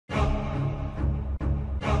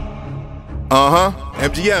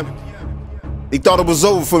Mgm. They thought it was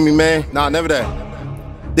over for me, man. Nah, never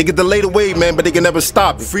that. They get delayed away, man, but they can never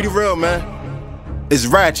stop it. Free the real, man. It's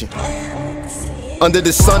Rachet. Under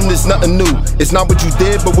the sun, there's nothing new. It's not what you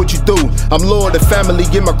did, but what you do. I'm Lord of family,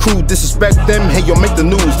 get my crew. Disrespect them, hey, you'll make the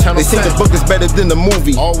news. They say the book is better than the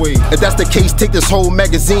movie. Always. If that's the case, take this whole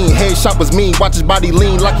magazine. Headshot was mean, watch his body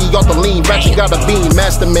lean. Like he got the lean, Rachet got a beam.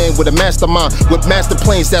 Master man with a mastermind, with master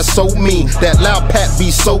plans that's so mean. That loud pat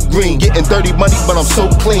be so green. Getting dirty money, but I'm so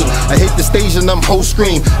clean. I hit the stage and I'm whole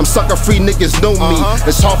scream. I'm sucker free, niggas know me.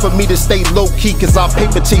 It's hard for me to stay low key, cause I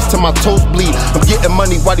paper chase till my toes bleed. I'm getting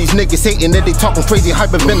money while these niggas hating that they talking crazy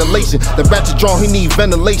hyperventilation. The Rachet draw, he need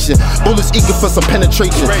ventilation. Bullets eager for some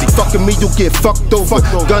penetration. Fucking me, you'll get fucked over.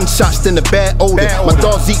 Gunshots, then the bad odor. My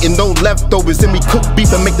dog's eating no leftovers. Then we cook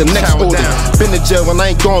beef and make the next order. Been to jail and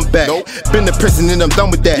I ain't going back. Been to prison and I'm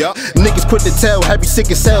done with that. Niggas quit to tell, happy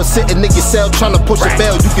sick and cell. Sitting in your cell trying to push a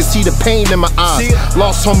bell. You can see the pain in my eyes.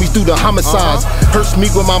 Lost homies through the homicides. Hurts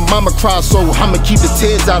me when my mama cries, so I'ma keep the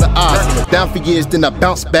tears out of eyes. Down for years, then I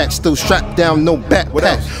bounce back. Still strapped down, no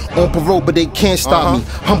backpack. On parole, but they can't stop me.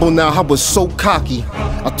 Humble now, I was so cocky.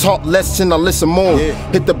 I talk less and I listen more.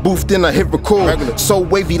 Hit the booth, then I hit record. So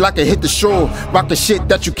wavy like I hit the shore. Rock the shit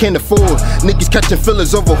that you can't afford. Niggas catching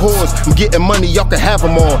fillers over whores. I'm getting money, y'all can have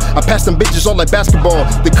them all. I pass them bitches all like basketball.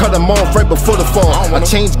 They cut them off right before the fall. I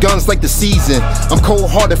change guns like the season. I'm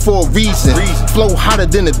cold-hearted for a reason. Flow hotter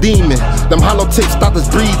than a demon. Them hollow tips stop us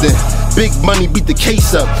breathing. Big money beat the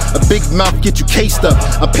case up. A big mouth get you cased up.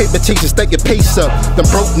 A paper chasing stack your pace up. Them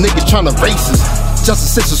broke niggas tryna race us.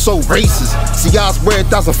 Justice is so racist. See, I wear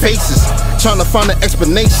 1,000 faces. Tryna find an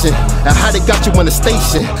explanation and how they got you in the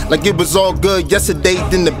station. Like it was all good yesterday,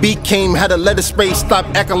 then the beat came, had a letter spray. Stop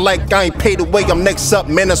acting like I ain't paid away. I'm next up,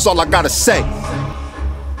 man. That's all I gotta say.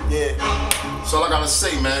 Yeah, that's all I gotta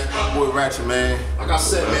say, man. Boy, Rachet, man. Like I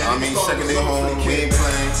said, man. I mean, second day home, we ain't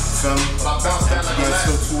playing. You feel me? But I bounced back like that.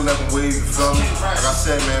 Still 211 waves. You feel me? Like I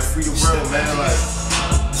said, man. Free the world, man. Like,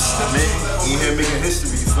 man, you here making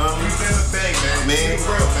history. You feel me? Man,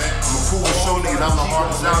 I'm a cool show niggas, I'm the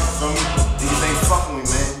hardest out, you feel me? Niggas ain't fucking with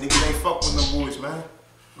me, man. Niggas ain't fucking with them boys, man.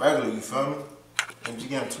 Regular, you feel me?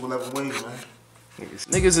 Mgm 211 ways, man.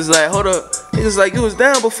 Niggas is like, hold up. Niggas like, you was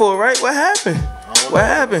down before, right? What happened? What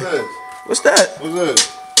happened? What's that? What's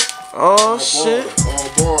this? Oh, shit. Oh,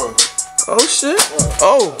 boy. Oh, shit. What?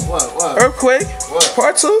 Oh. What? Earthquake? What?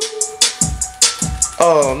 Part 2?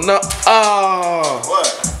 Oh, no. Oh.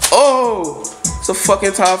 What? Oh. It's a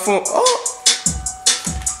fucking typhoon. Oh.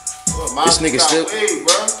 This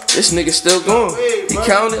nigga still going. He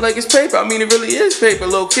counting it like it's paper. I mean, it really is paper,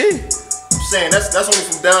 low key. I'm saying that's only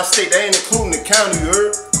from downstate. That ain't including the county, you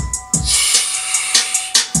heard?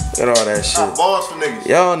 Look at all that shit. Not bars for niggas.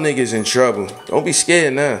 Y'all niggas in trouble. Don't be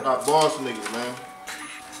scared now. Not bars for niggas, man.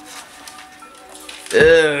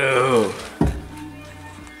 Ew.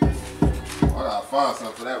 I gotta find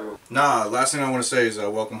something for that, bro. Nah, last thing I want to say is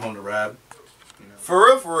welcome home to Rab.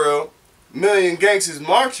 For real, Million Gangsters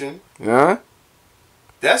Marching. Huh?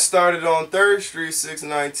 That started on 3rd Street,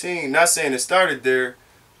 619. Not saying it started there,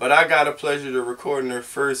 but I got a pleasure to recording their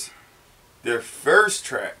first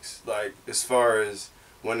tracks. Like, as far as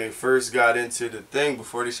when they first got into the thing,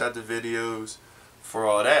 before they shot the videos for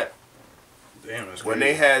all that. Damn, that's when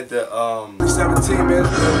crazy. they had the 17, man,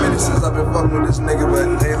 it's been a minute since I've been fucking with this nigga,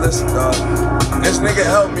 but hey, listen, dog. This nigga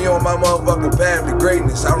helped me on my motherfucking path to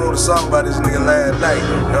greatness. I wrote a song about this nigga last night.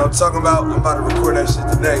 You know what I'm talking about? I'm about to record that shit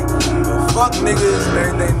today. Fuck niggas and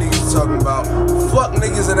everything niggas talking about. Fuck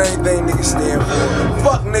niggas and everything niggas stand for.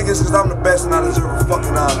 Fuck niggas cause I'm the best and I deserve a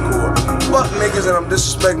fucking encore. Fuck niggas and I'm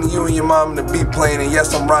disrespecting you and your mom and the beat playing, and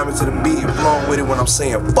yes, I'm rhyming to the beat and flowing with it when I'm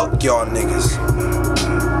saying fuck y'all niggas.